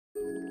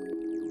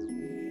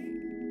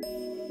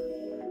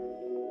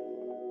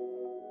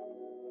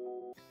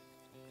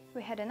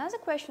We had another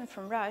question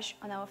from Raj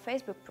on our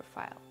Facebook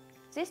profile.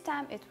 This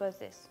time it was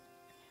this.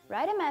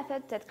 Write a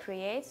method that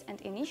creates and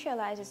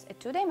initializes a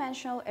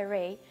two-dimensional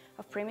array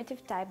of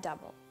primitive type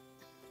double.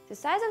 The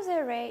size of the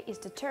array is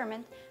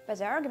determined by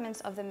the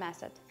arguments of the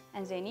method,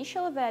 and the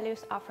initial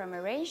values are from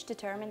a range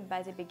determined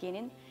by the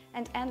beginning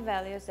and end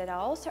values that are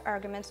also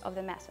arguments of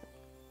the method.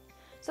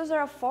 So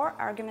there are 4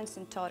 arguments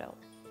in total.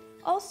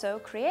 Also,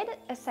 create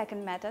a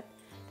second method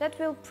that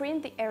will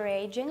print the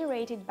array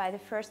generated by the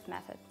first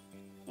method.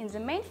 In the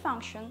main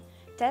function,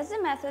 test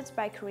the methods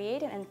by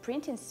creating and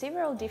printing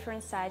several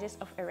different sizes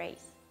of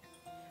arrays.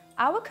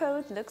 Our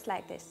code looks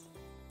like this.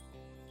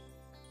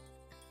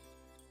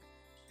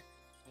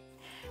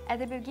 At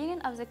the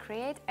beginning of the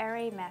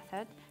createArray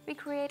method, we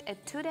create a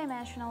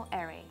two-dimensional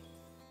array.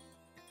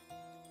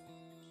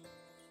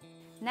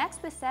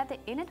 Next, we set the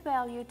init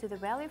value to the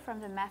value from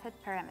the method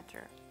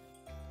parameter.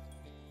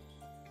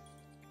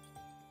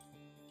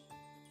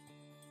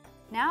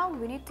 Now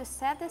we need to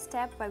set the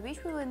step by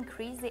which we will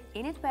increase the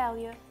init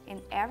value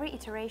in every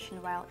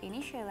iteration while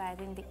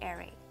initializing the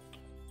array.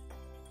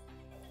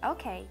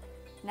 OK,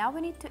 now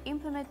we need to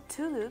implement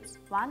 2 loops,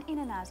 one in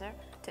another,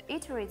 to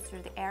iterate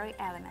through the array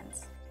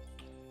elements.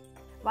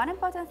 One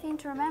important thing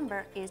to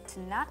remember is to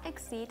not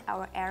exceed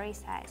our array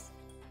size.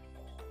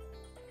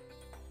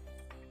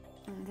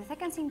 The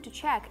second thing to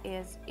check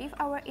is if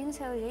our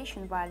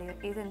initialization value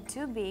isn't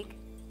too big,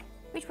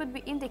 which would be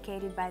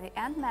indicated by the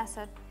end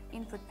method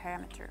input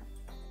parameter.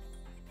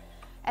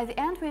 At the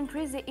end, we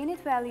increase the init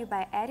value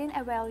by adding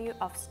a value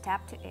of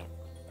step to it.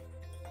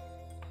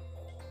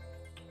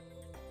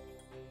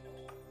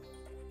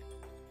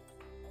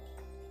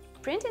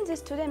 Printing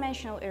this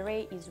two-dimensional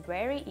array is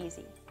very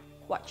easy.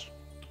 Watch.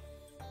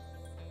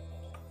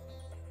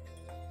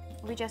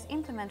 We just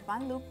implement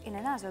one loop in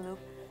another loop,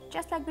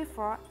 just like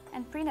before,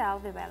 and print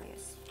out the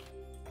values.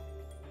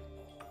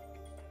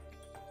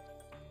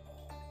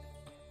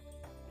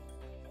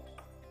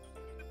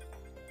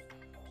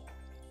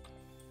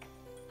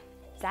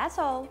 That's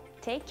all.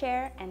 Take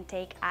care and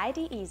take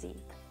ID easy.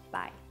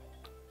 Bye.